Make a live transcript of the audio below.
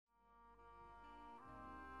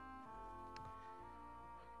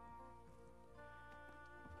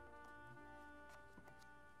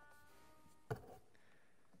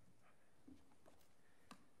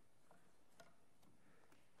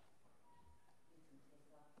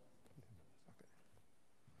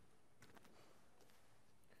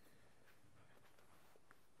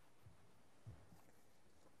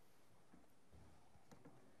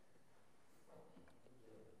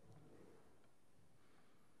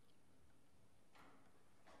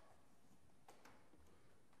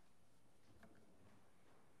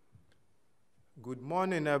Good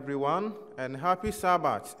morning, everyone, and happy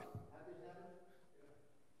Sabbath.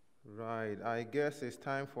 Right, I guess it's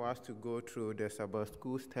time for us to go through the Sabbath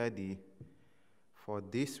school study for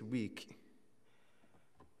this week.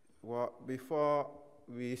 Well, before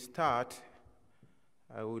we start,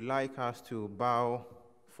 I would like us to bow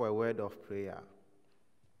for a word of prayer.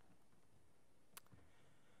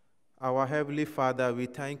 Our Heavenly Father, we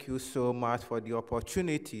thank you so much for the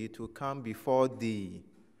opportunity to come before Thee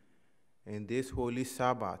in this holy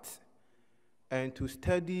Sabbath and to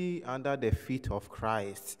study under the feet of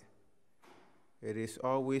Christ. It is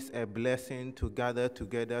always a blessing to gather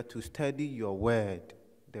together to study your word,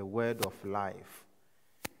 the word of life.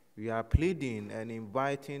 We are pleading and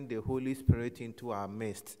inviting the Holy Spirit into our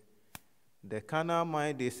midst. The carnal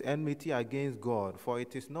mind is enmity against God, for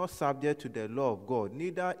it is not subject to the law of God,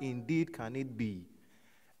 neither indeed can it be.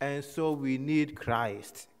 And so we need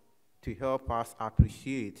Christ to help us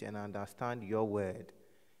appreciate and understand your word.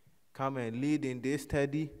 Come and lead in this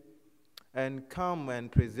study, and come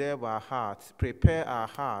and preserve our hearts, prepare our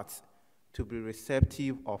hearts to be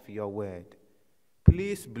receptive of your word.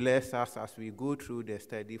 Please bless us as we go through the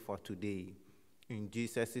study for today. In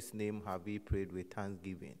Jesus' name have we prayed with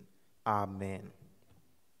thanksgiving. Amen.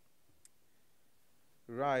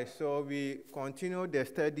 Right, so we continue the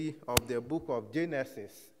study of the book of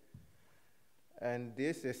Genesis. And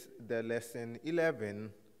this is the lesson 11,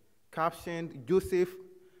 captioned Joseph,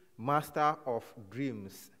 Master of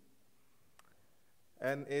Dreams.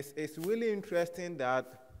 And it's really interesting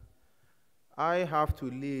that I have to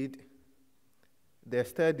lead the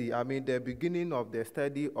study, the beginning of the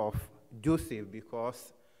study of Joseph,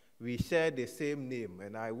 because we share the same name.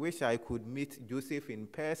 And I wish I could meet Joseph in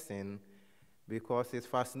person, because it's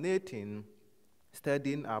fascinating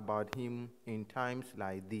studying about him in times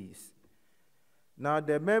like these. Now,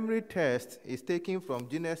 the memory text is taken from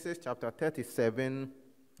Genesis chapter 37,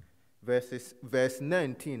 verse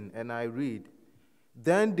 19, and I read,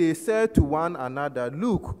 "Then they said to one another,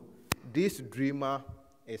 'Look, this dreamer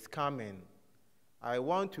is coming.'" I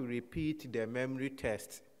want to repeat the memory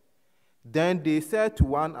text. "Then they said to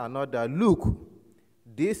one another, 'Look,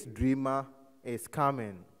 this dreamer is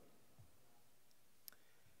coming.'"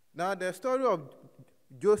 Now, the story of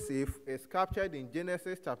Joseph is captured in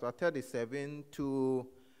Genesis chapter 37 to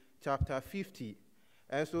chapter 50.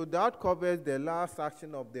 And so that covers the last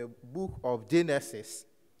section of the book of Genesis.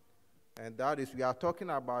 And that is, we are talking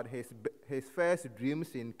about his first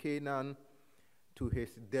dreams in Canaan to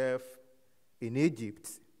his death in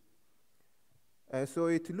Egypt. And so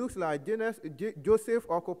it looks like Joseph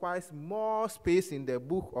occupies more space in the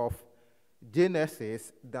book of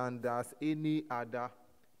Genesis than does any other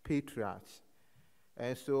patriarch.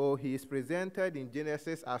 And so he is presented in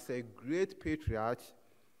Genesis as a great patriarch,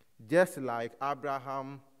 just like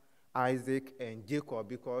Abraham, Isaac, and Jacob,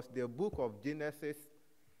 because the book of Genesis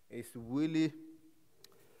is really,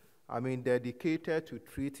 dedicated to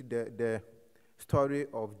treat the story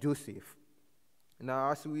of Joseph.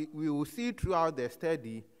 Now, as we will see throughout the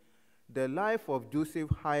study, the life of Joseph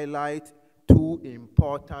highlights two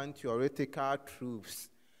important theoretical truths.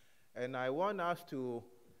 And I want us to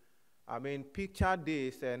picture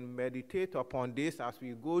this and meditate upon this as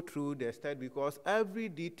we go through the study, because every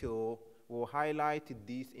detail will highlight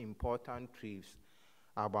these important truths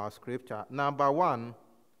about Scripture. Number one,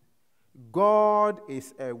 God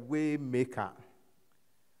is a way maker,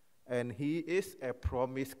 and He is a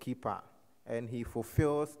promise keeper, and He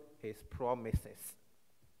fulfills His promises.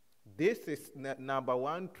 This is number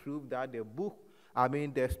one truth that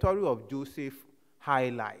the story of Joseph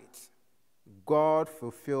highlights. God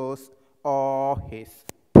fulfills all His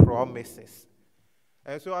promises.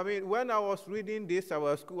 And so, when I was reading this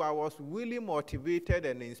at school, I was really motivated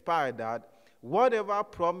and inspired that whatever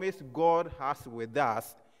promise God has with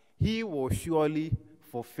us, He will surely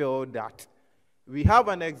fulfill that. We have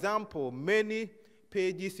an example, many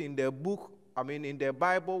pages in the book, in the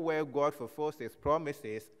Bible, where God fulfills His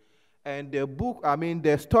promises. And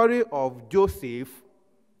the story of Joseph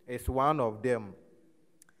is one of them.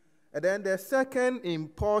 And then the second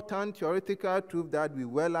important theoretical truth that we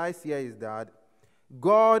realize here is that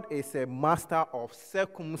God is a master of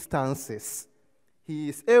circumstances. He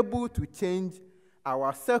is able to change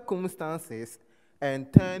our circumstances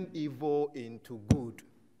and turn evil into good.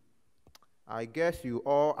 I guess you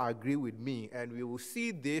all agree with me, and we will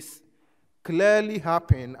see this clearly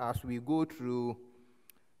happen as we go through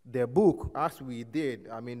the book, as we did.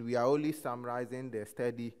 We are only summarizing the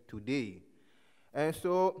study today. And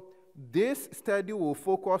so this study will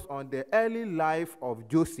focus on the early life of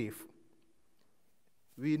Joseph.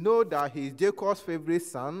 We know that he is Jacob's favorite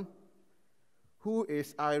son, who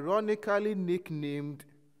is ironically nicknamed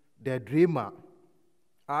the Dreamer,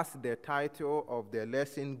 as the title of the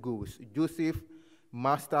lesson goes. Joseph,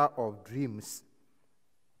 Master of Dreams.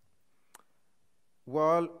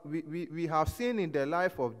 Well, we have seen in the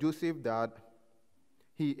life of Joseph that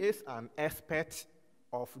he is an expert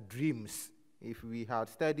of dreams, if we had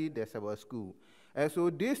studied the Sabbath school. And so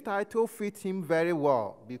this title fits him very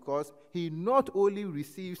well, because he not only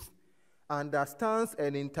receives, understands,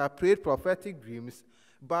 and interprets prophetic dreams,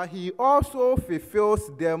 but he also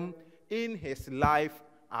fulfills them in his life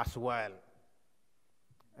as well.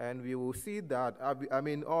 And we will see that,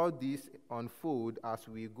 all these unfold as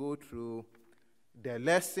we go through the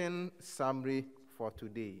lesson summary for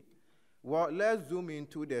today. Well, let's zoom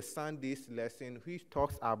into the Sunday's lesson, which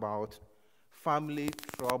talks about family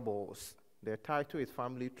troubles. The title is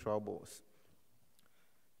Family Troubles.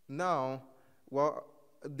 Now,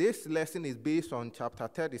 this lesson is based on chapter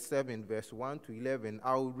 37, verse 1 to 11.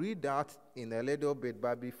 I'll read that in a little bit,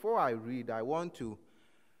 but before I read, I want to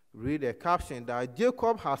read a caption that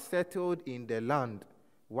Jacob has settled in the land,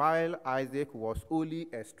 while Isaac was only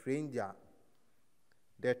a stranger.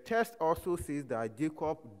 The text also says that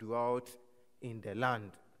Jacob dwelt in the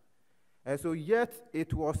land. And so yet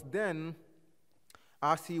it was then,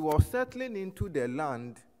 as he was settling into the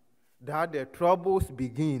land, that the troubles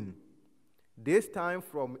begin. This time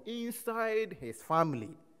from inside his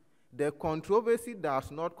family. The controversy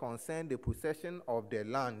does not concern the possession of the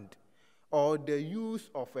land or the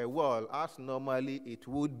use of a well, as normally it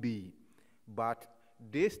would be. But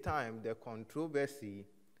this time the controversy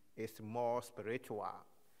is more spiritual.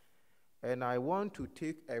 And I want to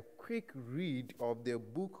take a quick read of the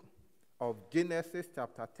book of Genesis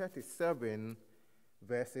chapter 37,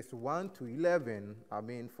 verses 1 to 11,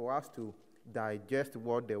 for us to digest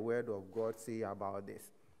what the word of God say about this.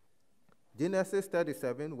 Genesis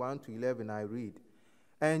 37, 1 to 11, I read.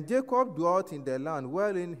 And Jacob dwelt in the land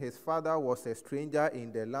wherein his father was a stranger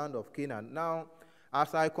in the land of Canaan. Now,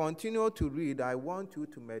 as I continue to read, I want you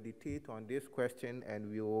to meditate on this question,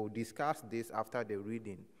 and we will discuss this after the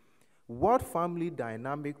reading. What family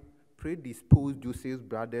dynamic predisposed Joseph's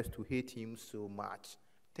brothers to hate him so much?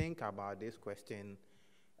 Think about this question,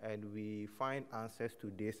 and we find answers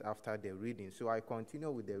to this after the reading. So I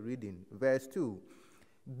continue with the reading. Verse 2.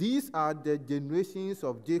 These are the generations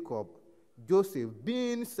of Jacob. Joseph,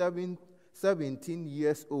 being 17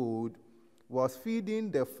 years old, was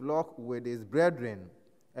feeding the flock with his brethren,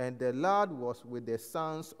 and the lad was with the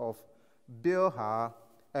sons of Bilhah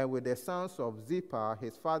and with the sons of Zippah,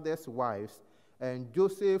 his father's wives, and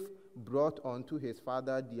Joseph brought unto his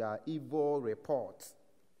father their evil reports.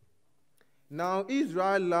 Now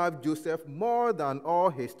Israel loved Joseph more than all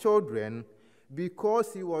his children,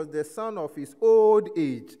 because he was the son of his old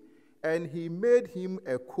age, and he made him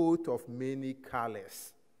a coat of many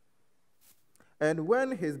colors. And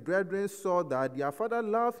when his brethren saw that their father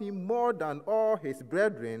loved him more than all his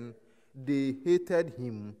brethren, they hated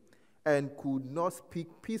him, and could not speak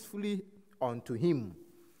peacefully unto him.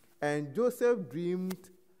 And Joseph dreamed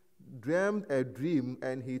a dream,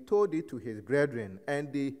 and he told it to his brethren,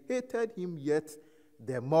 and they hated him yet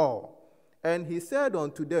the more. And he said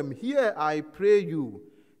unto them, Hear, I pray you,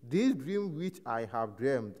 this dream which I have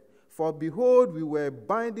dreamed. For behold, we were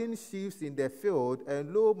binding sheaves in the field,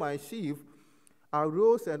 and lo, my sheaf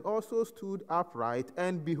arose and also stood upright,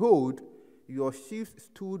 and behold, your sheaves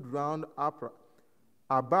stood round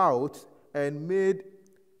about, and made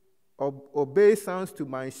obeisance to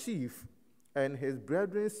my sheaf. And his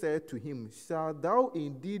brethren said to him, Shalt thou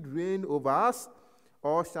indeed reign over us,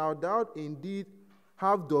 or shalt thou indeed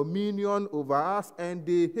have dominion over us? And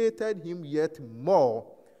they hated him yet more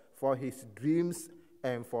for his dreams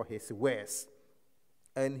and for his words.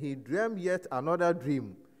 And he dreamed yet another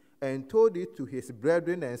dream, and told it to his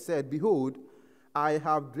brethren, and said, Behold, I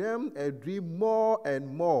have dreamed a dream more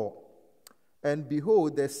and more. And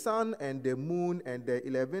behold, the sun and the moon and the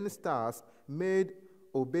 11 stars made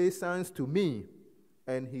obeisance to me.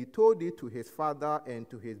 And he told it to his father and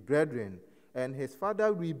to his brethren. And his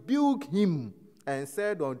father rebuked him and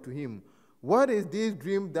said unto him, What is this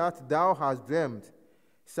dream that thou hast dreamed?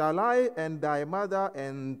 Shall I and thy mother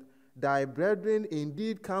and thy brethren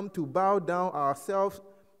indeed come to bow down ourselves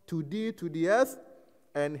to thee to the earth?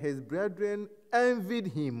 And his brethren envied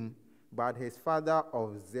him, but his father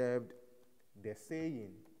observed the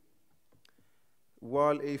saying.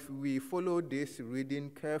 Well, if we follow this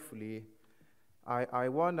reading carefully, I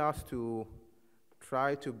want us to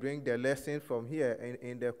try to bring the lesson from here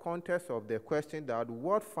in the context of the question that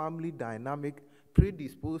what family dynamic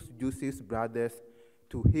predisposed Joseph's brothers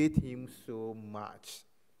to hate him so much?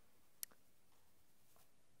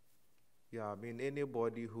 Yeah, I mean,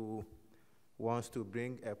 anybody who wants to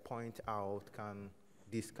bring a point out can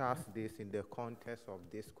discuss this in the context of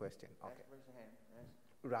this question. Okay. Raise your hand.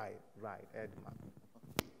 Yes. Right, Edmund.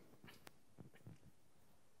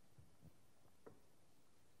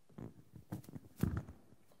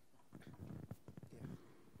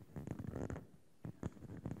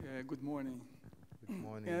 Good morning. Good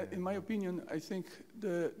morning. In my opinion, I think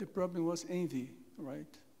the problem was envy, right?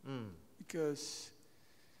 Because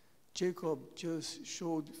Jacob just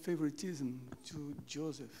showed favoritism to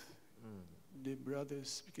Joseph. The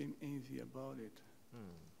brothers became envy about it.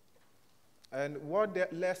 And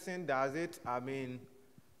what lesson does it,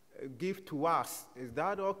 give to us? Is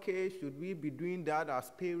that okay? Should we be doing that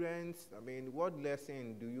as parents? I mean, what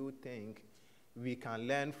lesson do you think we can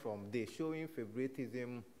learn from this, showing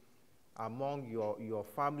favoritism among your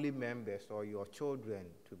family members or your children,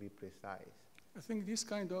 to be precise? I think this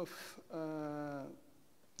kind of, how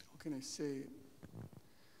can I say,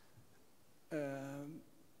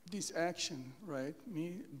 this action, right,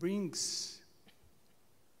 brings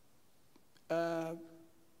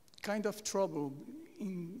kind of trouble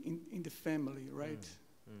in the family, right?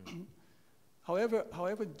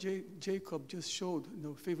 However, Jacob just showed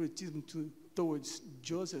favoritism towards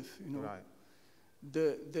Joseph. Right.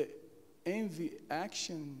 The envy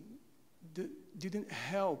action didn't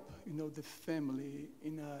help the family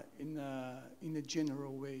in a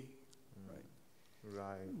general way, right?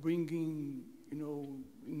 Right. Bringing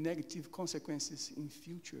negative consequences in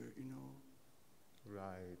future,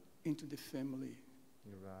 Right. into the family.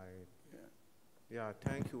 Right. Yeah. Yeah,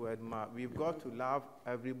 thank you, Edma. We've got to love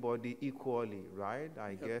everybody equally, right?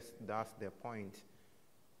 I guess that's the point.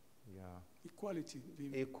 Yeah. Equality.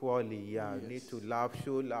 Equally, yeah. Yes. Need to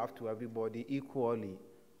show love to everybody equally.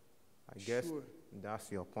 I guess Sure.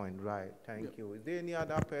 that's your point, right? Thank you. Is there any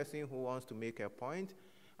other person who wants to make a point?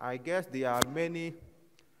 I guess there are many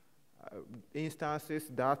instances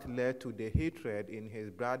that led to the hatred in his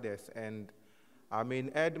brothers. And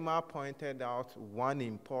Edma pointed out one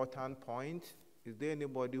important point. Is there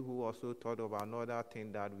anybody who also thought of another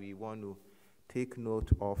thing that we want to take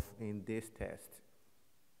note of in this test?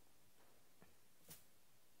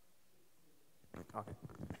 Okay.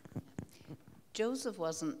 Joseph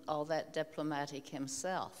wasn't all that diplomatic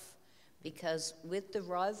himself, because with the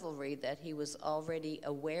rivalry that he was already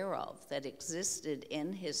aware of that existed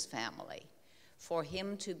in his family, for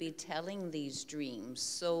him to be telling these dreams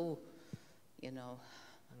so,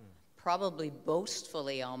 probably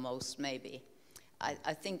boastfully almost maybe,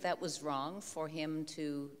 I think that was wrong for him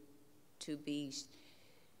to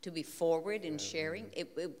be forward in sharing.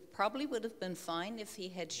 It probably would have been fine if he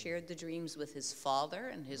had shared the dreams with his father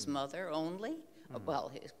and his mother only.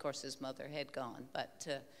 Well, of course, his mother had gone, but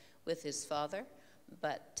with his father.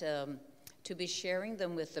 But to be sharing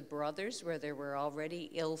them with the brothers where there were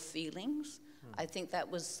already ill feelings, I think that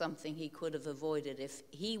was something he could have avoided if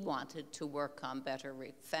he wanted to work on better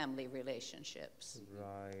family relationships.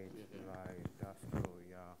 Right. That's true,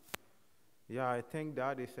 yeah. Yeah, I think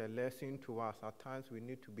that is a lesson to us. At times we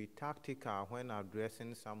need to be tactical when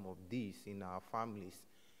addressing some of these in our families.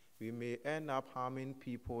 We may end up harming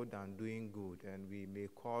people than doing good, and we may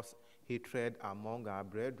cause hatred among our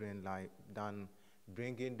brethren than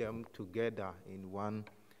bringing them together in one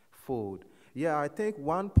fold. Yeah, I think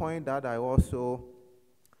one point that I also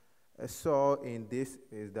saw in this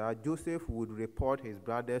is that Joseph would report his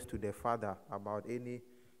brothers to the father about any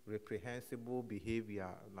reprehensible behavior,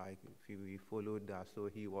 like if we followed that. So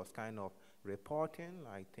he was kind of reporting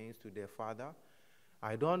things to the father.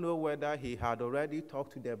 I don't know whether he had already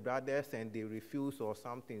talked to the brothers and they refused or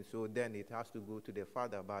something, so then it has to go to the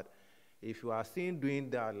father. But if you are seen doing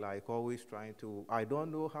that, always trying to, I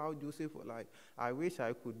don't know how Joseph, I wish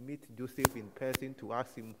I could meet Joseph in person to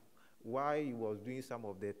ask him why he was doing some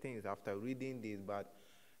of the things after reading this. But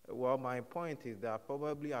well, my point is that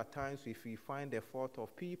probably at times if we find the fault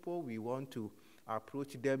of people, we want to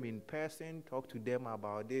approach them in person, talk to them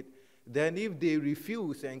about it. Then if they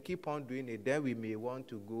refuse and keep on doing it, then we may want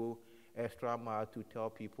to go extra mile to tell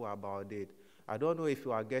people about it. I don't know if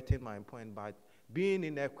you are getting my point, but being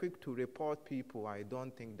in a quick to report people, I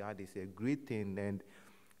don't think that is a great thing. And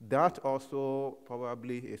that also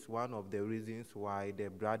probably is one of the reasons why the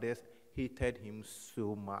brothers hated him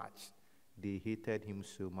so much. They hated him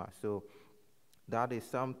so much. So that is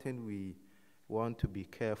something we want to be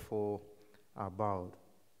careful about.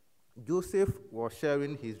 Joseph was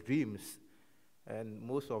sharing his dreams, and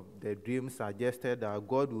most of the dreams suggested that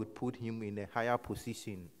God would put him in a higher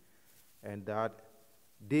position, and that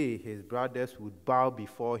his brothers would bow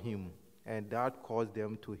before him, and that caused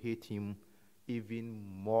them to hate him even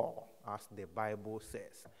more, as the Bible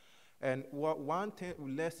says. And one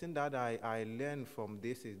lesson that I learned from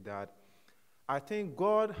this is that I think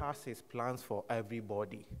God has his plans for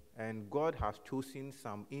everybody, and God has chosen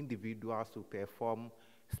some individuals to perform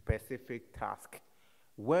specific tasks.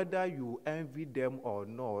 Whether you envy them or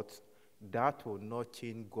not, that will not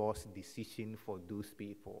change God's decision for those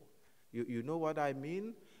people. You know what I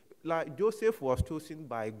mean? Like Joseph was chosen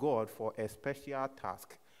by God for a special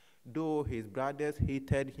task. Though his brothers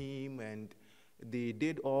hated him and they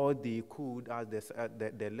did all they could, as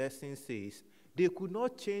the lesson says, they could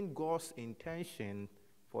not change God's intention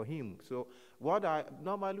for him. So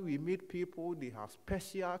normally we meet people, they have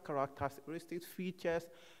special characteristics, features,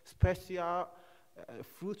 special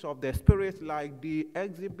fruits of the Spirit, like they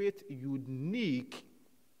exhibit unique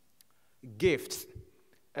gifts.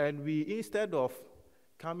 And we, instead of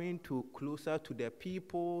coming closer to the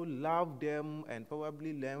people, love them, and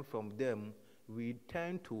probably learn from them, we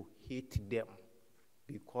tend to hate them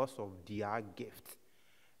because of their gifts.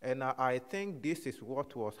 And I think this is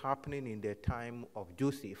what was happening in the time of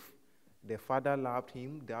Joseph. The father loved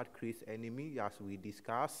him, that creates enemy, as we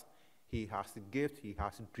discussed. He has gifts, he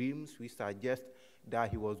has dreams, which suggest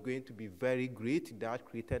that he was going to be very great. That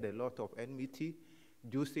created a lot of enmity.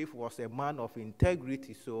 Joseph was a man of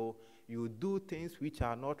integrity, so you do things which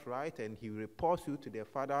are not right, and he reports you to the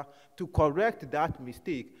father to correct that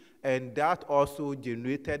mistake, and that also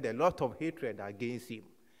generated a lot of hatred against him.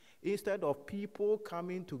 Instead of people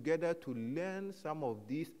coming together to learn some of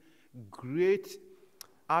these great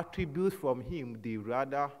attributes from him, they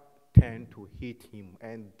rather tend to hate him.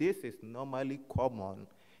 And this is normally common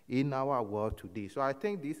in our world today. So I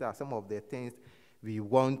think these are some of the things we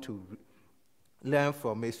want to learn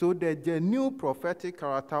from it. So the genuine prophetic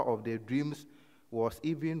character of the dreams was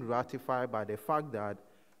even ratified by the fact that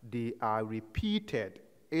they are repeated.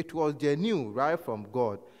 It was genuine right from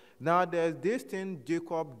God. Now, there's this thing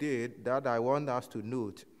Jacob did that I want us to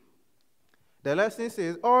note. The lesson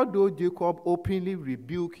says, although Jacob openly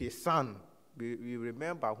rebuked his son, we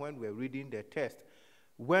remember when we were reading the text,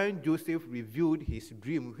 when Joseph revealed his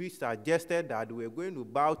dream, which suggested that we were going to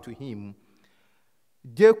bow to him,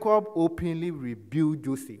 Jacob openly rebuked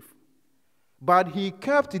Joseph. But he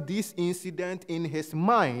kept this incident in his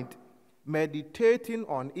mind, meditating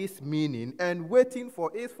on its meaning and waiting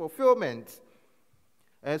for its fulfillment.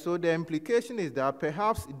 And so the implication is that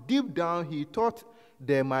perhaps deep down he thought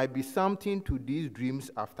there might be something to these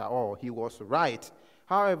dreams after all. He was right.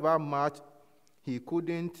 However much he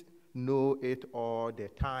couldn't know it all the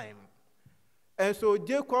time. And so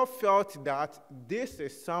Jacob felt that this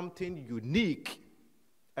is something unique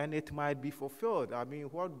and it might be fulfilled. I mean,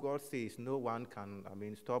 what God says, no one can,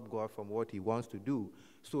 stop God from what he wants to do.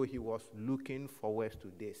 So he was looking forward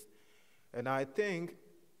to this. And I think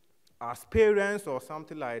as parents or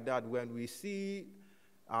something like that, when we see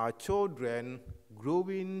our children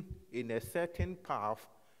growing in a certain path,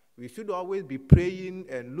 we should always be praying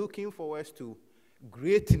and looking forward to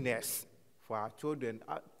greatness for our children.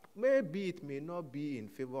 Maybe it may not be in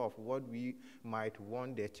favor of what we might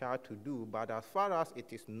want the child to do, but as far as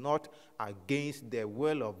it is not against the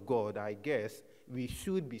will of God, I guess we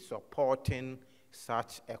should be supporting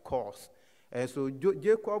such a cause. And so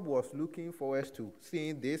Jacob was looking forward to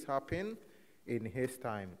seeing this happen in his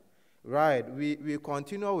time. Right, we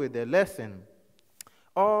continue with the lesson.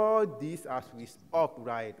 All these as we spoke,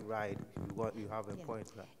 right. You have a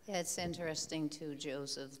point, right? Yeah, it's interesting too,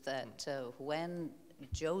 Joseph, that when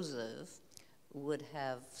Joseph would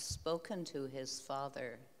have spoken to his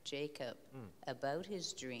father, Jacob, about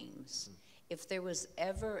his dreams, if there was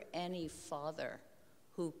ever any father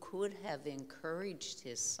who could have encouraged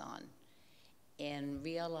his son in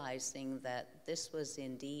realizing that this was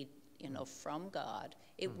indeed, from God,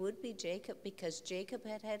 it would be Jacob, because Jacob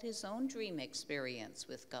had had his own dream experience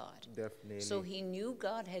with God. Definitely. So he knew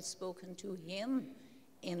God had spoken to him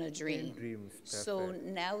in a dream. In dreams, so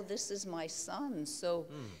now this is my son. So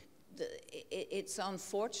it's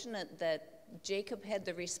unfortunate that Jacob had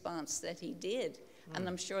the response that he did. And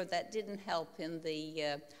I'm sure that didn't help in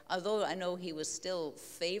the, although I know he was still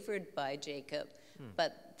favored by Jacob,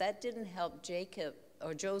 but that didn't help Joseph,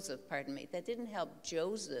 that didn't help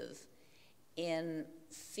Joseph in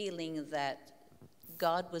feeling that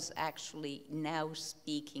God was actually now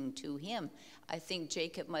speaking to him. I think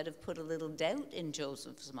Jacob might have put a little doubt in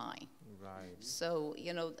Joseph's mind. Right. So,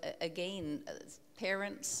 again,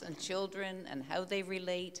 parents and children and how they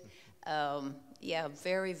relate,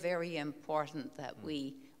 very, very important that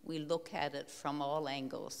we look at it from all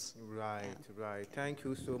angles. Right. Thank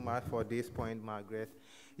you so much for this point, Margaret.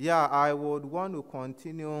 Yeah, I would want to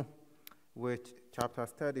continue with chapter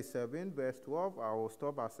 37, verse 12. I will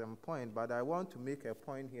stop at some point, but I want to make a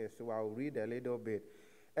point here, so I'll read a little bit.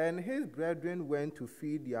 And his brethren went to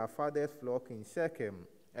feed their father's flock in Shechem.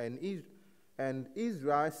 And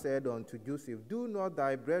Israel said unto Joseph, Do not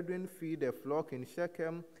thy brethren feed the flock in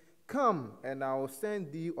Shechem? Come, and I will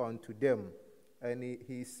send thee unto them. And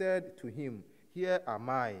he said to him, Here am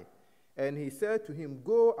I. And he said to him,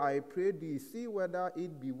 Go, I pray thee, see whether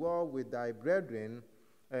it be well with thy brethren,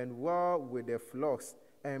 and well with the flocks,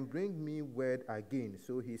 and bring me word again.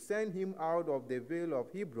 So he sent him out of the vale of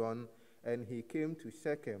Hebron, and he came to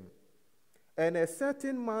Shechem. And a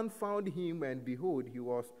certain man found him, and behold, he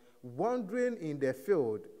was wandering in the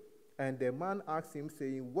field. And the man asked him,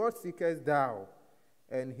 saying, What seekest thou?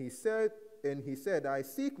 And he said, I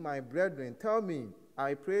seek my brethren. Tell me,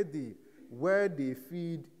 I pray thee, where they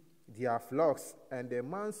feed their flocks. And the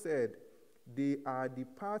man said, They are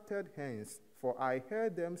departed hence, for I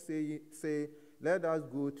heard them say, Let us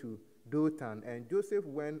go to Dothan. And Joseph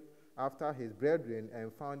went after his brethren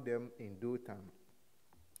and found them in Dothan.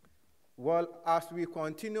 Well, as we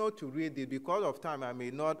continue to read it, because of time, I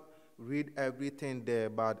may not read everything there,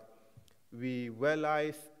 but we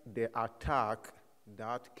realize the attack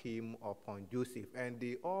that came upon Joseph. And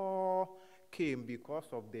they all came because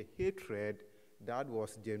of the hatred that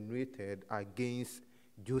was generated against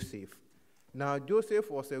Joseph. Now, Joseph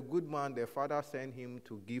was a good man. The father sent him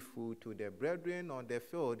to give food to the brethren on the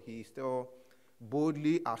field. He still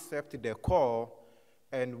boldly accepted the call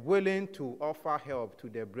and willing to offer help to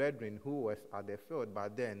the brethren who was at the field,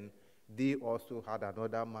 but then they also had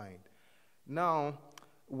another mind. Now,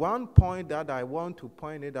 one point that I want to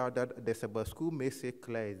point it out that the Sabbath school makes it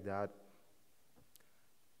clear is that,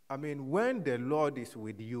 when the Lord is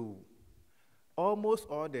with you, almost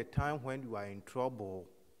all the time when you are in trouble,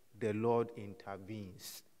 the Lord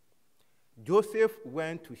intervenes. Joseph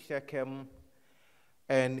went to Shechem,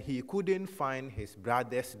 and he couldn't find his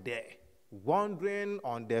brothers there, wandering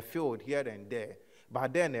on the field here and there.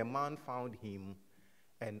 But then a man found him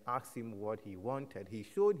and asked him what he wanted. He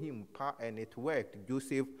showed him, and it worked.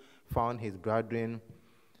 Joseph found his brethren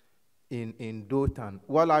in Dothan.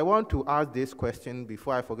 Well, I want to ask this question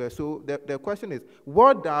before I forget. So the question is,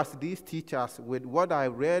 what does this teach us with what I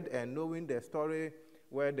read and knowing the story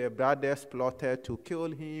where the brothers plotted to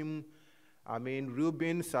kill him?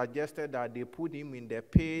 Reuben suggested that they put him in the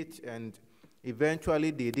pit, and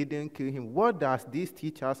eventually they didn't kill him. What does this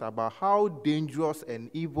teach us about how dangerous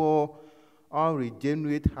and evil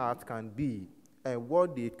unregenerate hearts can be, and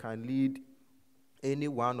what they can lead any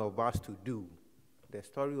one of us to do? The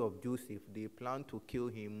story of Joseph, they planned to kill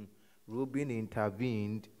him. Reuben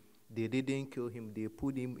intervened. They didn't kill him. They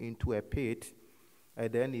put him into a pit,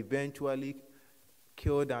 and then eventually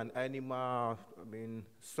killed an animal,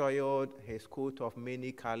 soiled his coat of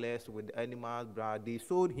many colors with animal blood. They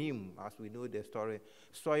sold him, as we know the story,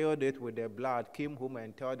 soiled it with the blood, came home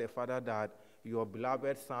and told the father that your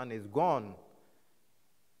beloved son is gone.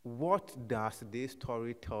 What does this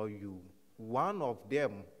story tell you? One of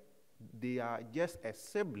them, they are just a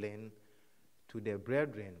sibling to the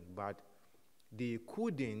brethren, but they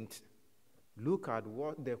couldn't look at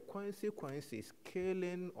what the consequences,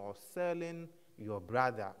 killing or selling your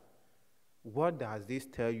brother. What does this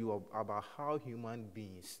tell you about how human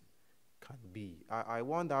beings can be? I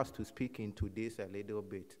want us to speak into this a little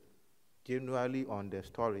bit, generally on the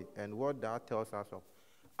story, and what that tells us of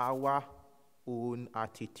our own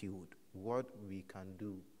attitude, what we can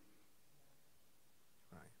do.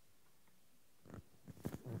 Right.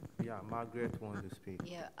 Yeah, Margaret wants to speak.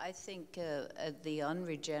 Yeah, I think the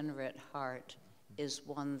unregenerate heart is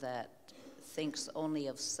one that thinks only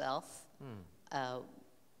of self.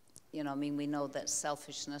 We know that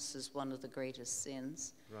selfishness is one of the greatest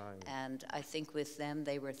sins. Right. And I think with them,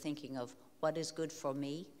 they were thinking of what is good for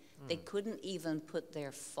me. They couldn't even put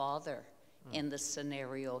their father in the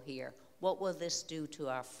scenario here. What will this do to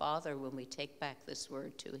our father when we take back this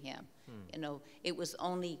word to him? It was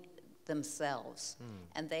only themselves.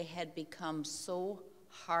 And they had become so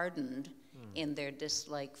hardened in their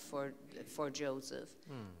dislike for Joseph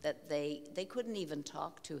that they couldn't even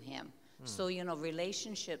talk to him. So,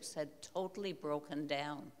 relationships had totally broken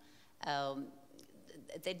down.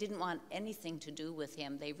 They didn't want anything to do with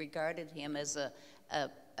him. They regarded him as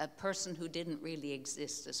a person who didn't really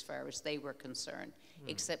exist as far as they were concerned,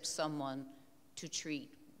 except someone to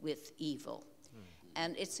treat with evil.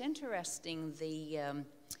 And it's interesting,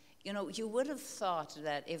 you would have thought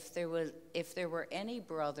that if there were any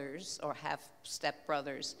brothers or half-step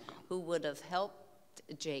brothers who would have helped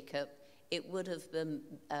Jacob, it would have been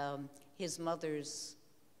his mother's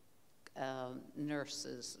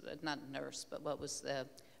nurses, not nurse, but what was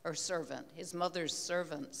or servant, his mother's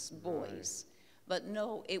servants' boys. But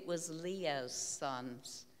no, it was Leah's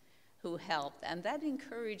sons who helped. And that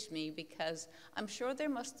encouraged me because I'm sure there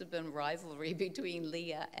must have been rivalry between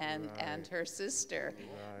Leah and her sister.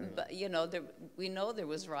 But, you know, we know there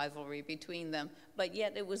was rivalry between them. But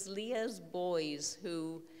yet it was Leah's boys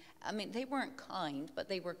who, I mean, they weren't kind, but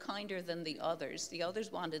they were kinder than the others. The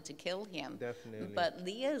others wanted to kill him. Definitely. But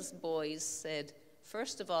Leah's boys said,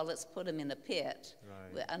 first of all, let's put him in a pit.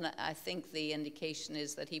 Right. And I think the indication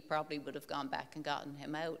is that he probably would have gone back and gotten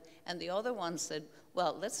him out. And the other one said,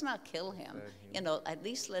 well, let's not kill him. You know, at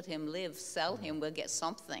least let him live, sell him, we'll get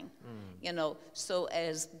something. You know, so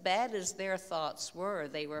as bad as their thoughts were,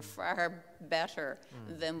 they were far better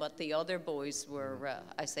than what the other boys were.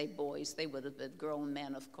 I say boys, they would have been grown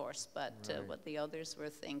men, of course, but what the others were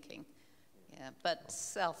thinking. Yeah, but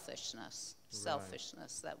selfishness,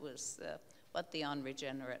 that was what the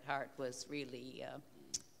unregenerate heart was really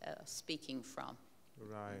speaking from.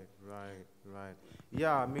 Right.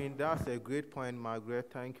 Yeah, I mean, that's a great point, Margaret.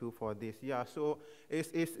 Thank you for this. Yeah, so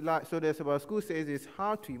it's like, so the Sabbath school says it's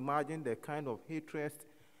hard to imagine the kind of hatred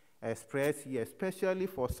expressed here, especially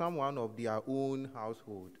for someone of their own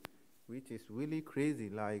household, which is really crazy.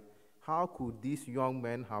 Like, how could these young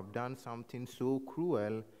men have done something so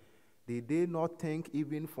cruel? Did they not think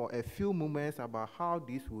even for a few moments about how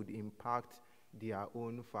this would impact their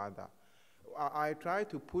own father? I try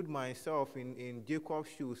to put myself in Jacob's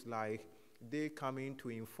shoes, like they coming to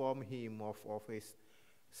inform him of his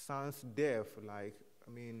son's death. Like,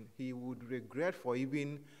 I mean, he would regret for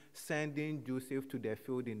even sending Joseph to the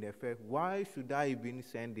field in the first. Why should I even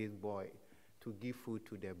send this boy to give food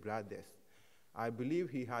to the brothers? I believe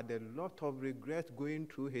he had a lot of regret going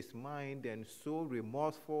through his mind and so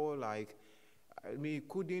remorseful, like, I mean, he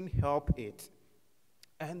couldn't help it.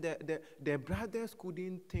 And the brothers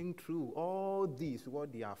couldn't think through all this,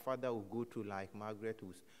 what their father would go through, like Margaret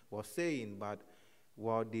was saying, but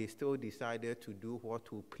well, they still decided to do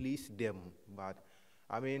what would please them. But,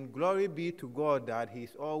 I mean, glory be to God that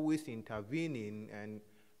he's always intervening and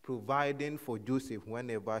providing for Joseph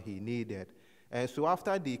whenever he needed. And so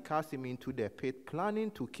after they cast him into the pit,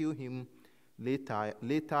 planning to kill him later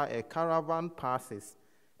a caravan passes,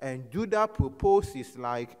 and Judah proposes,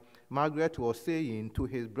 like Margaret was saying, to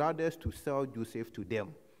his brothers to sell Joseph to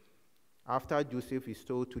them. After Joseph is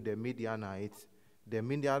sold to the Midianites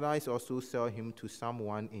also sell him to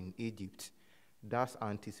someone in Egypt, thus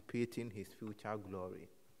anticipating his future glory.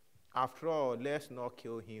 After all, let's not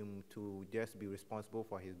kill him to just be responsible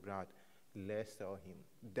for his blood. Let's sell him.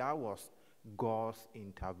 That was God's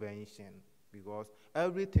intervention, because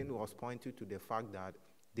everything was pointing to the fact that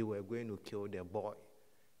they were going to kill the boy.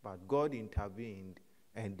 But God intervened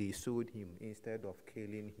and they sold him instead of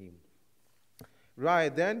killing him.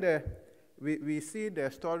 Right, then we see the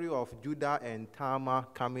story of Judah and Tamar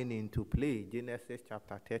coming into play, Genesis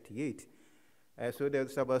chapter 38. So the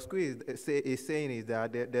Sabbath school is saying is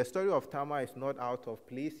that the story of Tamar is not out of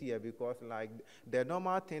place here, because like the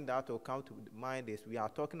normal thing that will come to mind is we are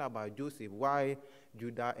talking about Joseph, why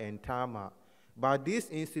Judah and Tamar. But this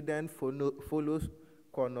incident follows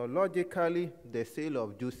chronologically the sale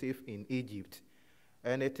of Joseph in Egypt.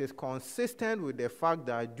 And it is consistent with the fact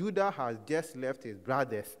that Judah has just left his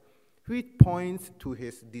brothers, which points to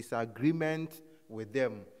his disagreement with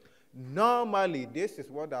them. Normally, this is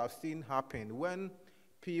what I've seen happen. When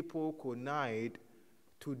people connive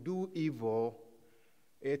to do evil,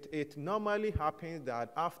 it normally happens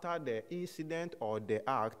that after the incident or the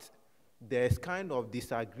act, there's kind of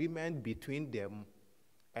disagreement between them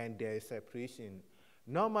and there's separation.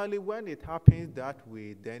 Normally, when it happens that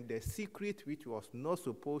way, then the secret which was not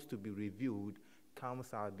supposed to be revealed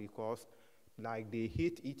comes out, because like they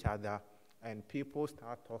hate each other and people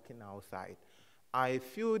start talking outside. I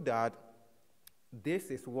feel that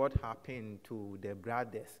this is what happened to the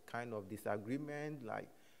brothers, kind of disagreement, like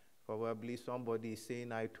probably somebody is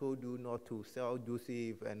saying, I told you not to sell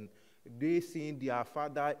Joseph, and they seeing their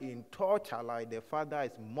father in torture, like the father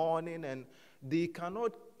is mourning, and they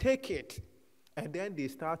cannot take it. And then they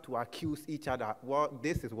start to accuse each other. Well,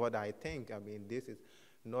 this is what I think. I mean, this is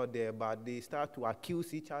not there, but they start to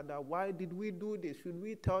accuse each other. Why did we do this? Should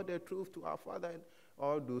we tell the truth to our father? And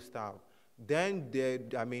all those stuff. Then,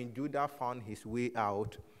 Judah found his way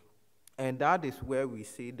out. And that is where we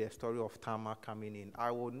see the story of Tamar coming in.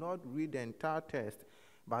 I will not read the entire text,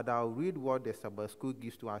 but I'll read what the Sabbath school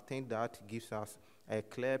gives to us. I think that gives us a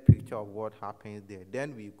clear picture of what happens there.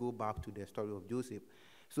 Then we go back to the story of Joseph.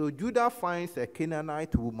 So Judah finds a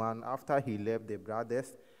Canaanite woman after he left the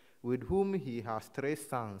brothers, with whom he has 3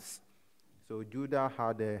 sons. So Judah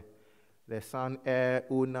had the son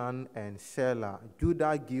Onan and Shelah,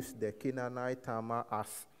 Judah gives the Canaanite Tamar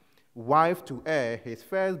as wife to his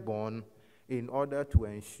firstborn, in order to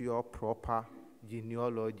ensure proper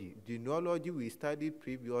genealogy. Genealogy, we studied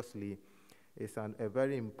previously, is a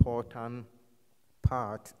very important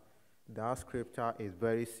part that scripture is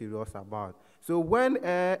very serious about. So when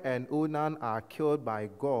and Onan are killed by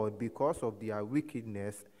God because of their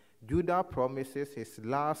wickedness, Judah promises his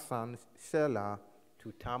last son, Shelah,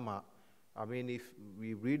 to Tamar. I mean, if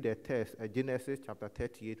we read the text, Genesis chapter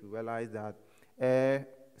 38, we realize that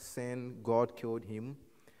sinned, God killed him.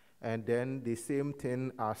 And then the same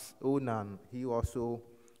thing as Onan, he also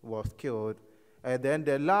was killed. And then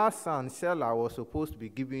the last son, Shelah, was supposed to be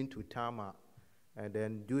given to Tamar. And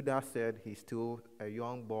then Judah said he's still a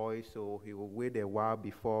young boy, so he will wait a while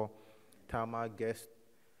before Tamar gets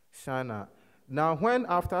Shinar. Now, when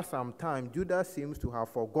after some time, Judah seems to have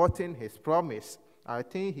forgotten his promise, I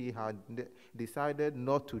think he had decided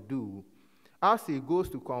not to do. As he goes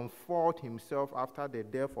to comfort himself after the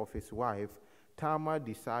death of his wife, Tamar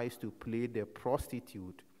decides to play the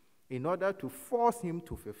prostitute in order to force him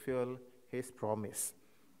to fulfill his promise.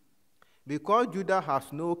 Because Judah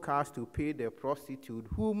has no cash to pay the prostitute,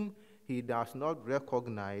 whom he does not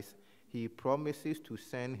recognize, he promises to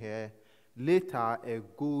send her later a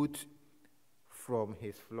goat from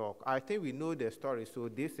his flock. I think we know the story, so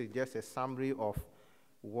this is just a summary of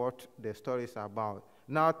what the story is about.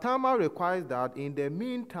 Now, Tamar requires that in the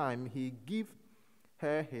meantime, he give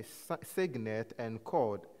her his signet and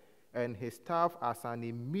cord and his staff as an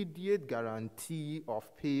immediate guarantee of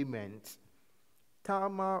payment.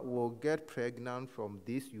 Tamar will get pregnant from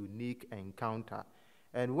this unique encounter,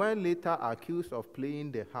 and when later accused of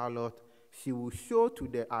playing the harlot, she will show to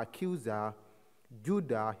the accuser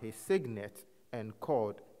Judah his signet and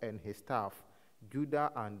cord and his staff.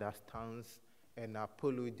 Judah understands and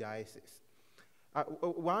apologizes.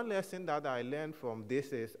 One lesson that I learned from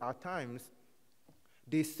this is, at times,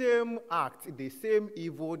 the same act, the same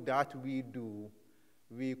evil that we do,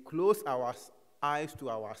 we close our eyes to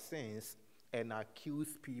our sins and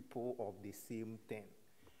accuse people of the same thing.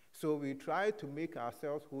 So we try to make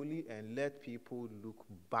ourselves holy and let people look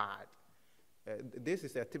bad. This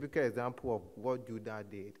is a typical example of what Judah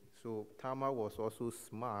did. So Tamar was also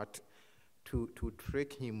smart to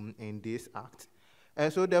trick him in this act.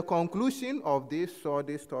 And so the conclusion of this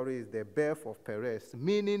story is the birth of Perez,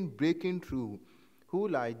 meaning breaking through, who,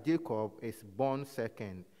 like Jacob, is born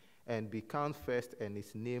second and becomes first and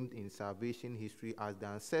is named in salvation history as the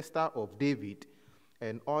ancestor of David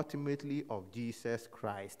and ultimately of Jesus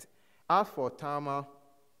Christ. As for Tamar,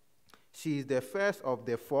 she is the first of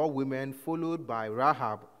the four women, followed by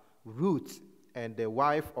Rahab, Ruth, and the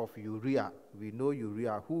wife of Uriah. We know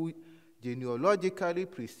Uriah, who genealogically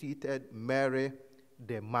preceded Mary,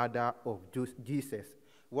 the mother of Jesus.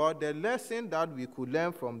 Well, the lesson that we could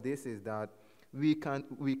learn from this is that we can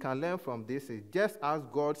learn from this is, just as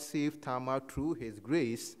God saved Tamar through his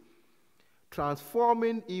grace,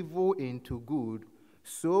 transforming evil into good,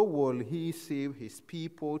 so will he save his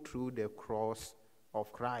people through the cross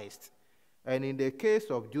of Christ. And in the case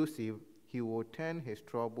of Joseph, he will turn his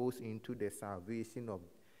troubles into the salvation of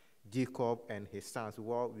Jacob and his sons.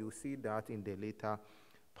 Well, we'll see that in the later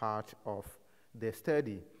part of the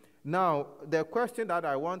study. Now, the question that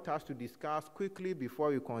I want us to discuss quickly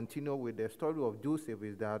before we continue with the story of Joseph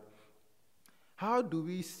is that, how do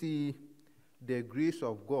we see the grace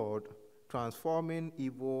of God transforming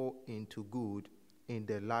evil into good in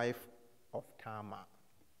the life of Tamar?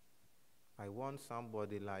 I want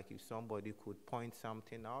somebody, like if somebody could point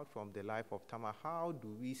something out from the life of Tamar, how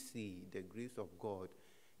do we see the grace of God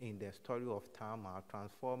in the story of Tamar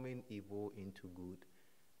transforming evil into good?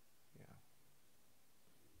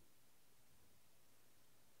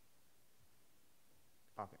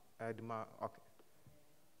 Okay, Edma, okay,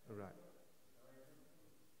 right.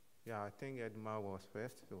 Yeah, I think Edma was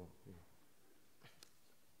first, so. Yeah.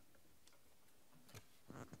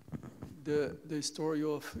 The story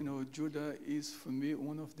of Judah is, for me,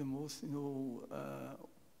 one of the most how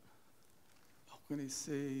can I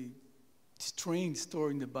say, strange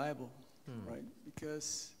story in the Bible, right?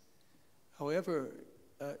 Because, however,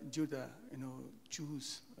 Judah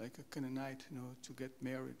choose like a Canaanite to get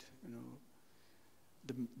married,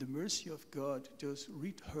 the mercy of God just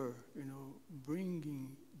read her,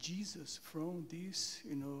 bringing Jesus from this,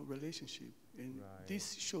 relationship. And right.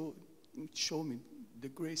 This show me the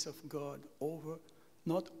grace of God over,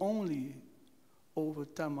 not only over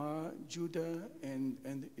Tamar, Judah, and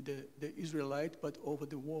the Israelite, but over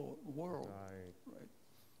the world. Right?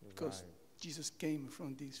 Because Jesus came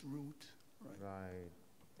from this root, right?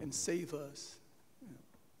 And save us.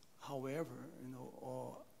 however,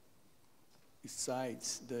 or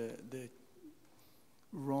besides the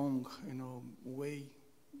wrong, way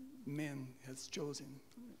man has chosen.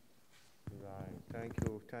 Right. Thank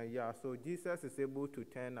you. Yeah, so Jesus is able to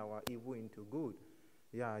turn our evil into good.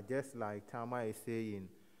 Yeah, just like Tama is saying.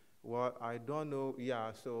 Well, I don't know.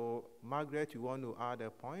 Yeah, so Margaret, you want to add a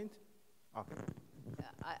point? Okay.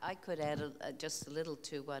 I could add just a little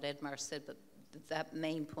to what Edmar said, but that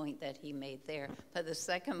main point that he made there. But the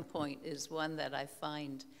second point is one that I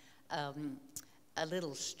find a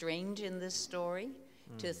little strange in this story,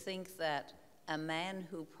 to think that a man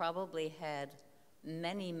who probably had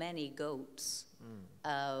many, many goats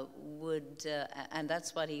would, and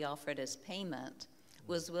that's what he offered as payment,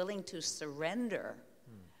 was willing to surrender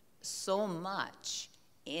so much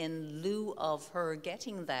in lieu of her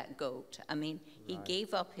getting that goat. I mean, he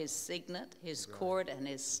gave up his signet, his cord, and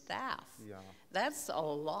his staff. Yeah. That's a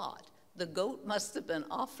lot. The goat must have been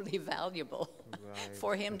awfully valuable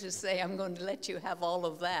for him to say, I'm going to let you have all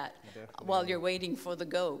of that while you're waiting for the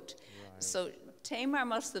goat. So Tamar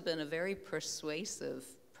must have been a very persuasive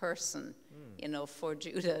person, for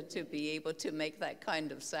Judah to be able to make that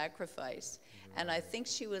kind of sacrifice. And I think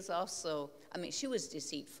she was also, she was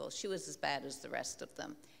deceitful. She was as bad as the rest of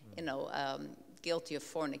them, guilty of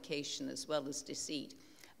fornication as well as deceit.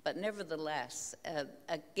 But nevertheless,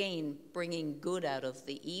 again, bringing good out of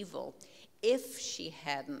the evil. If she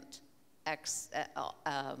hadn't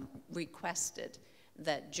requested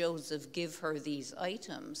that Joseph give her these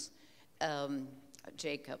items,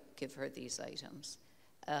 Jacob give her these items,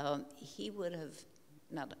 he would have,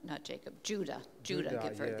 not Jacob, Judah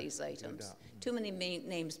give her these items. Judah. Too many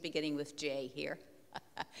names beginning with J here.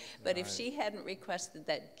 But if she hadn't requested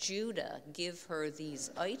that Judah give her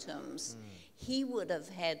these items, he would have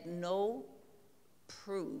had no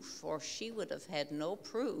proof, or she would have had no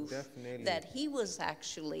proof that he was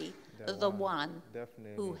actually the one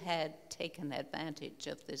who had taken advantage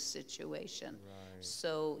of this situation.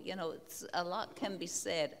 So, a lot can be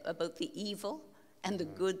said about the evil and the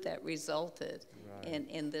good that resulted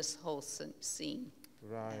in this whole scene.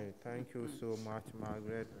 Right. Thank you so much,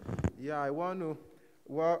 Margaret. Yeah, I want to,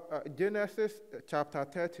 Genesis chapter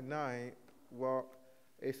 39,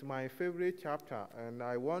 it's my favorite chapter, and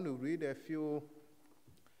I want to read a few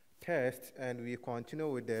texts, and we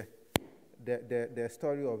continue with the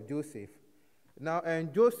story of Joseph. Now,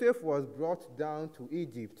 and Joseph was brought down to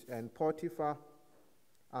Egypt, and Potiphar,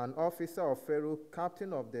 an officer of Pharaoh,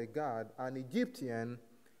 captain of the guard, an Egyptian,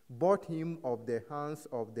 bought him of the hands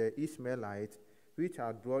of the Ishmaelites, which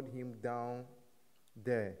had brought him down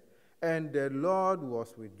there. And the Lord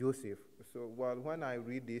was with Joseph. So, when I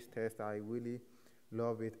read this text, I really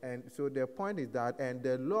love it. And so the point is that, and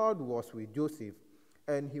the Lord was with Joseph,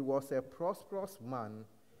 and he was a prosperous man,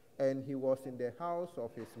 and he was in the house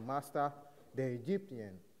of his master, the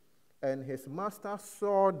Egyptian. And his master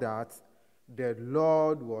saw that the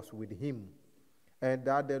Lord was with him, and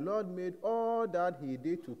that the Lord made all that he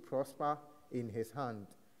did to prosper in his hand.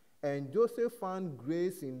 And Joseph found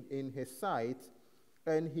grace in his sight,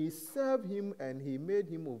 and he served him, and he made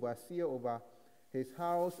him overseer over his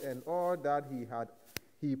house, and all that he had,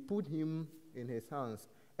 he put him in his hands.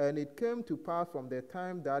 And it came to pass from the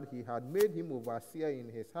time that he had made him overseer in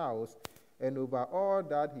his house, and over all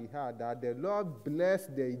that he had, that the Lord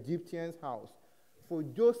blessed the Egyptian's house for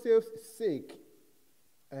Joseph's sake.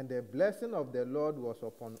 And the blessing of the Lord was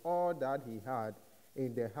upon all that he had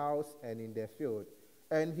in the house and in the field.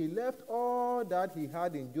 And he left all that he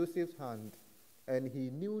had in Joseph's hand, and he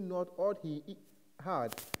knew not aught he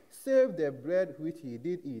had, save the bread which he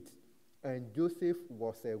did eat. And Joseph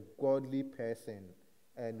was a godly person,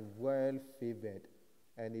 and well favored.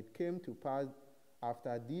 And it came to pass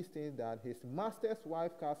after these things that his master's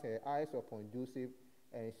wife cast her eyes upon Joseph,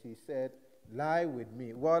 and she said, lie with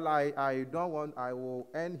me. Well, I will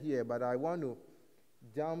end here, but I want to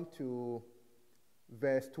jump to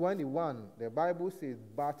verse 21. The Bible says,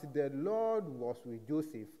 but the Lord was with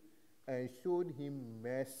Joseph, and showed him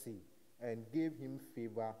mercy, and gave him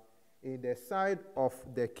favor in the sight of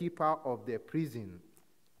the keeper of the prison.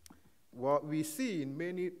 What we see in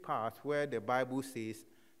many parts where the Bible says,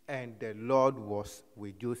 and the Lord was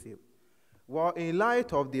with Joseph. Well, in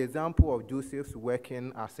light of the example of Joseph's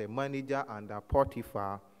working as a manager under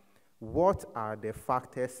Potiphar, what are the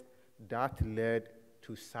factors that led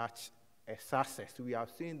to such a success? We have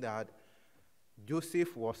seen that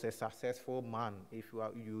Joseph was a successful man. If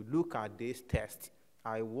you look at this text,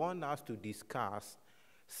 I want us to discuss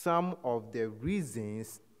some of the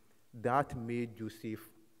reasons that made Joseph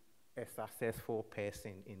a successful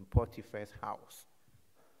person in Potiphar's house.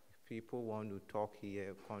 If people want to talk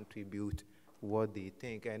here, contribute, what they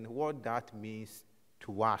think and what that means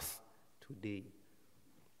to us today.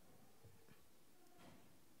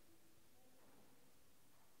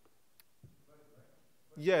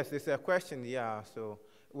 Yes, it's a question, yeah. So,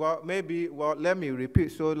 well, let me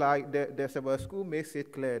repeat. So, like, the Sabbath school makes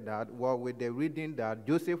it clear that, well, with the reading that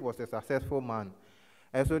Joseph was a successful man.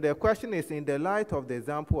 And so the question is, in the light of the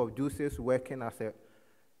example of Joseph's working as a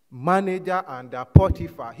manager under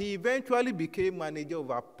Potiphar, he eventually became manager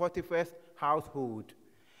of Potiphar's household.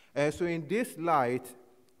 And so in this light,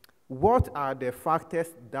 what are the factors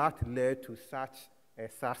that led to such a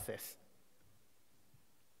success?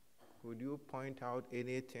 Could you point out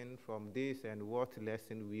anything from this and what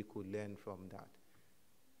lesson we could learn from that?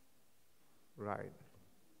 Right.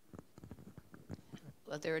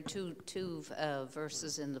 Well, there are two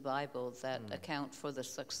verses in the Bible that account for the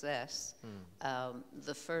success.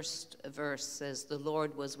 The first verse says, the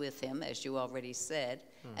Lord was with him, as you already said,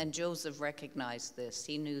 and Joseph recognized this.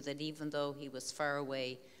 He knew that even though he was far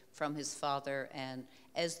away from his father, and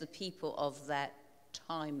as the people of that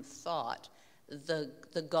time thought,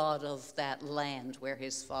 the God of that land where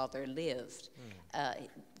his father lived,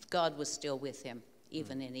 God was still with him,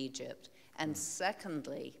 even in Egypt. And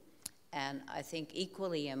secondly, and I think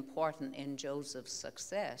equally important in Joseph's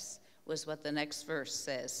success, was what the next verse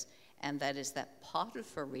says, and that is that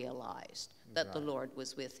Potiphar realized that the Lord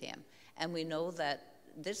was with him. And we know that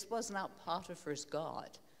this was not Potiphar's God,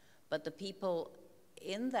 but the people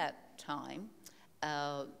in that time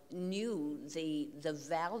knew the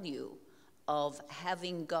value of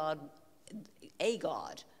having God, a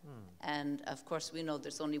God. And of course we know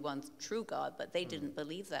there's only one true God, but they didn't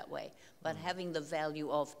believe that way. But having the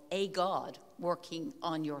value of a God working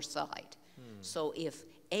on your side. So if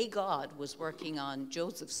a God was working on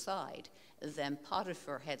Joseph's side, then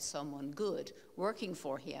Potiphar had someone good working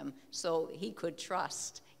for him, so he could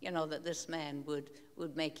trust, that this man would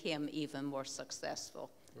make him even more successful.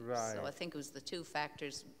 Right. So I think it was the two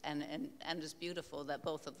factors, and it's beautiful that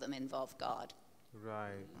both of them involve God.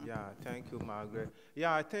 Right. Yeah. Thank you, Margaret.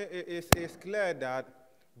 Yeah, I think it's clear that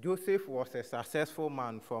Joseph was a successful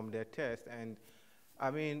man from the text, and I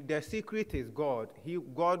mean the secret is God.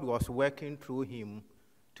 God was working through him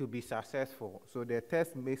to be successful. So the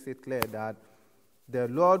text makes it clear that the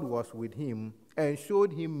Lord was with him and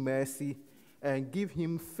showed him mercy and give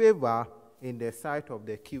him favor in the sight of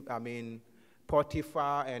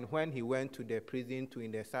Potiphar, and when he went to the prison,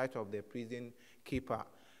 in the sight of the prison keeper.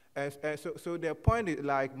 And so the point is,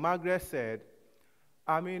 like Margaret said,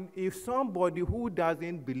 I mean, if somebody who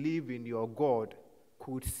doesn't believe in your God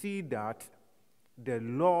could see that the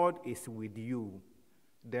Lord is with you,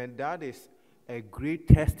 then that is a great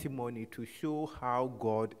testimony to show how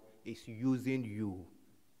God is using you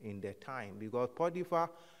in the time. Because Potiphar,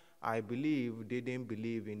 I believe, didn't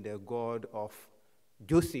believe in the God of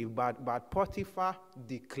Joseph, but Potiphar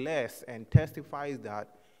declares and testifies that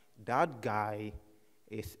that guy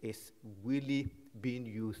is really being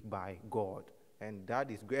used by God. And that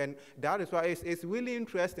is great. And that is why it's really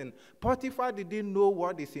interesting. Potiphar didn't know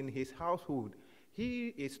what is in his household. He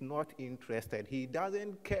is not interested. He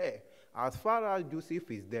doesn't care. As far as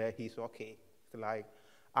Joseph is there, he's okay. It's like,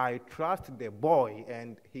 I trust the boy,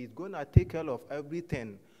 and he's going to take care of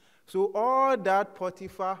everything. So all that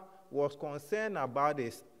Potiphar was concerned about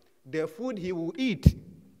is the food he will eat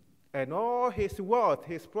and all his wealth,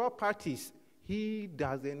 his properties. He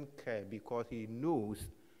doesn't care because he knows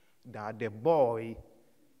that the boy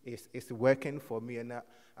is working for me. And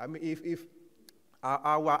I mean, if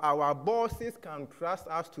our bosses can trust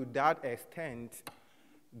us to that extent,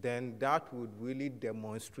 then that would really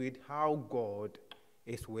demonstrate how God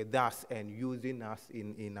is with us and using us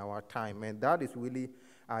in our time. And that is really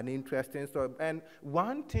an interesting story. And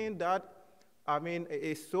one thing that, I mean,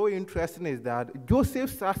 is so interesting is that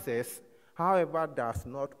Joseph's success, however, does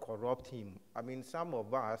not corrupt him. I mean, some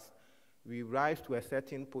of us, we rise to a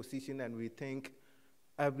certain position and we think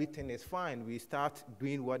everything is fine. We start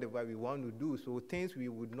doing whatever we want to do. So things we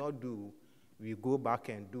would not do, we go back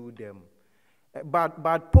and do them.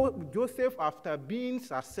 But Joseph, after being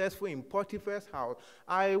successful in Potiphar's house,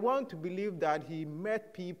 I want to believe that he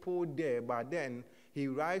met people there, but then he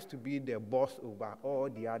rise to be the boss over all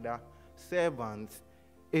the other servants.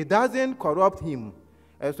 It doesn't corrupt him.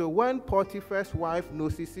 And so when Potiphar's wife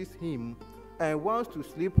notices him and wants to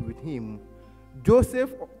sleep with him,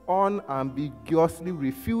 Joseph unambiguously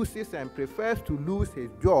refuses and prefers to lose his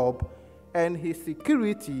job and his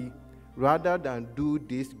security rather than do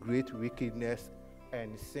this great wickedness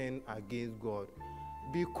and sin against God.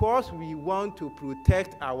 Because we want to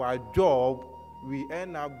protect our job, we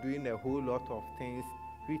end up doing a whole lot of things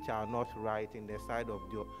which are not right in the sight of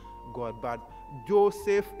God. But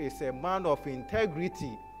Joseph is a man of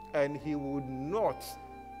integrity, and he would not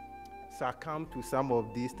succumb to some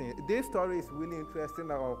of these things. This story is really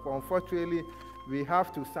interesting. Unfortunately, we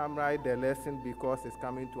have to summarize the lesson because it's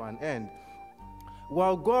coming to an end.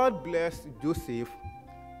 While God blessed Joseph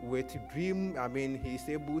with dream, he's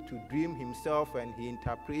able to dream himself, and he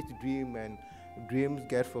interprets dream, and dreams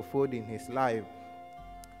get fulfilled in his life.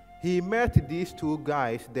 He met these two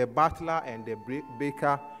guys, the butler and the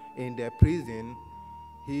baker, in the prison.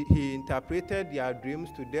 He interpreted their dreams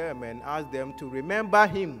to them and asked them to remember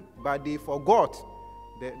him, but they forgot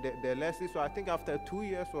the lesson. So I think after 2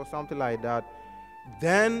 years or something like that,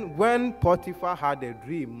 then when Potiphar had a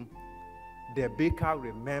dream, the baker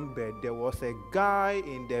remembered there was a guy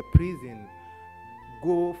in the prison.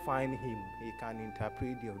 Go find him. He can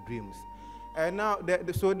interpret your dreams. And now,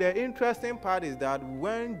 so the interesting part is that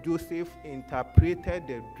when Joseph interpreted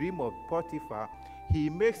the dream of Potiphar, he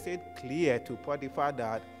makes it clear to Potiphar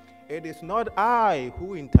that it is not I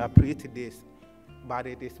who interpret this, but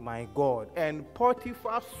it is my God. And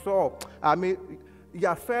Potiphar saw,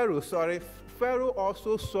 Pharaoh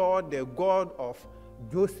also saw the God of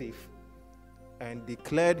Joseph and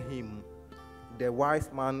declared him the wise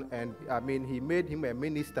man, and he made him a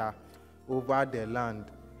minister over the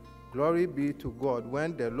land. Glory be to God.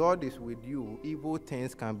 When the Lord is with you, evil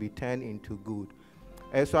things can be turned into good.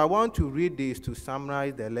 And so I want to read this to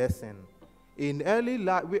summarize the lesson. In early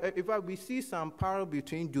life, we see some parallel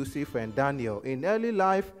between Joseph and Daniel. In early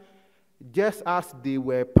life, just as they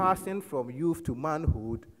were passing from youth to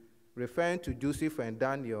manhood, referring to Joseph and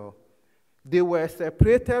Daniel, they were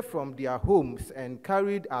separated from their homes and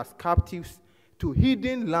carried as captives to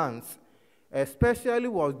hidden lands. Especially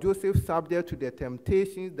was Joseph subject to the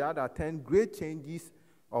temptations that attend great changes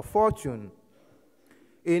of fortune.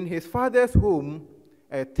 In his father's home,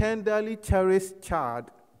 a tenderly cherished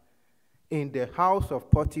child; in the house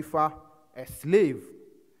of Potiphar, a slave;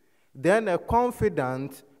 then a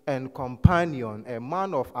confidant and companion, a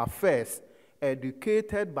man of affairs,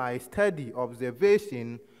 educated by steady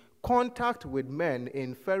observation, contact with men;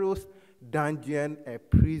 in Pharaoh's dungeon, a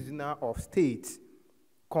prisoner of state;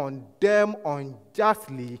 condemned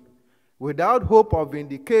unjustly, without hope of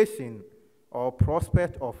vindication or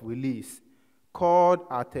prospect of release; called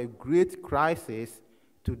at a great crisis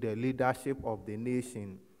to the leadership of the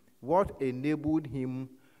nation. What enabled him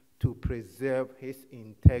to preserve his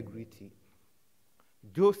integrity?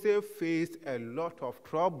 Joseph faced a lot of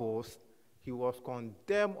troubles. He was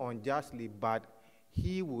condemned unjustly, but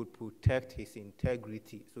he would protect his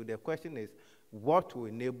integrity. So the question is, what will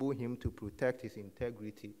enable him to protect his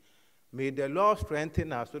integrity? May the Lord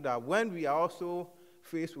strengthen us so that when we are also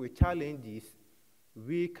faced with challenges,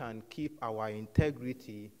 we can keep our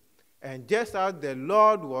integrity. And just as the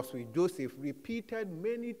Lord was with Joseph, repeated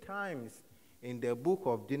many times in the book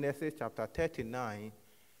of Genesis chapter 39,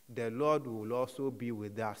 the Lord will also be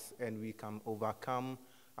with us, and we can overcome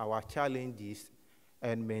our challenges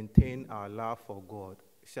and maintain our love for God.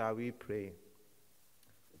 Shall we pray?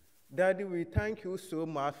 Daddy, we thank you so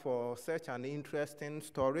much for such an interesting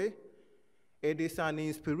story. It is an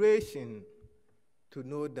inspiration to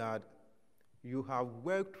know that you have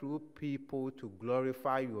worked through people to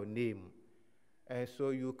glorify your name. And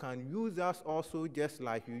so you can use us also just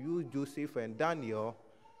like you used Joseph and Daniel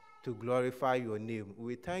to glorify your name.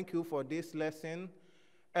 We thank you for this lesson.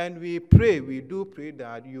 And we do pray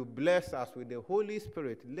that you bless us with the Holy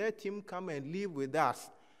Spirit. Let him come and live with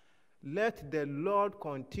us. Let the Lord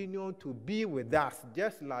continue to be with us,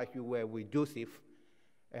 just like you were with Joseph,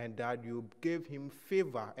 and that you gave him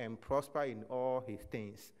favor and prosper in all his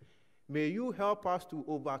things. May you help us to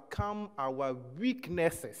overcome our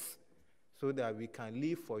weaknesses so that we can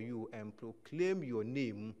live for you and proclaim your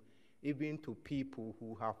name even to people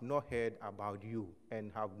who have not heard about you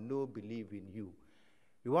and have no belief in you.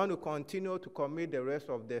 We want to continue to commit the rest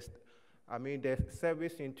of the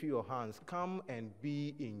service into your hands. Come and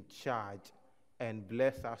be in charge and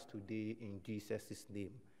bless us today in Jesus'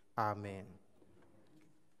 name. Amen.